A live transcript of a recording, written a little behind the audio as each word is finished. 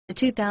The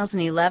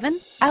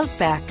 2011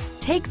 Outback.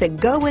 Take the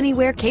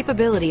go-anywhere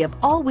capability of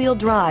all-wheel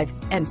drive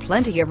and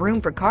plenty of room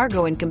for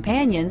cargo and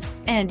companions,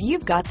 and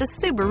you've got the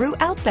Subaru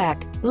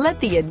Outback. Let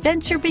the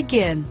adventure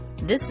begin.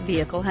 This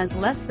vehicle has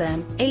less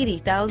than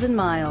 80,000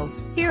 miles.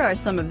 Here are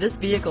some of this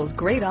vehicle's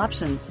great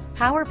options: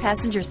 power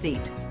passenger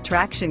seat,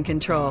 traction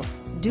control,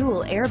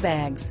 dual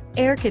airbags,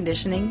 air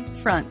conditioning,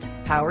 front,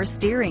 power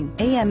steering,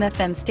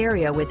 AM/FM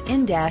stereo with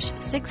in-dash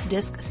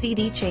 6-disc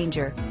CD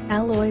changer,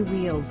 alloy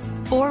wheels,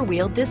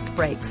 4-wheel disc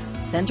brakes,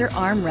 center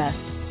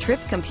armrest, trip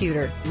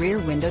computer, rear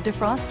window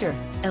defroster,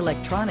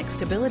 electronic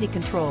stability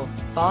control,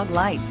 fog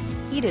lights,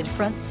 heated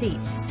front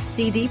seats,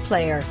 CD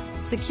player,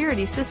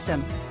 security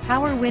system,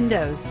 power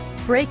windows,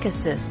 brake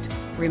assist,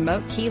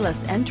 remote keyless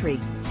entry,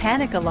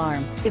 panic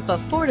alarm. If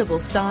affordable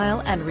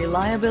style and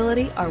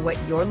reliability are what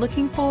you're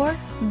looking for,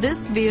 this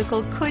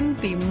vehicle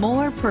couldn't be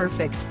more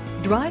perfect.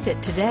 Drive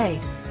it today.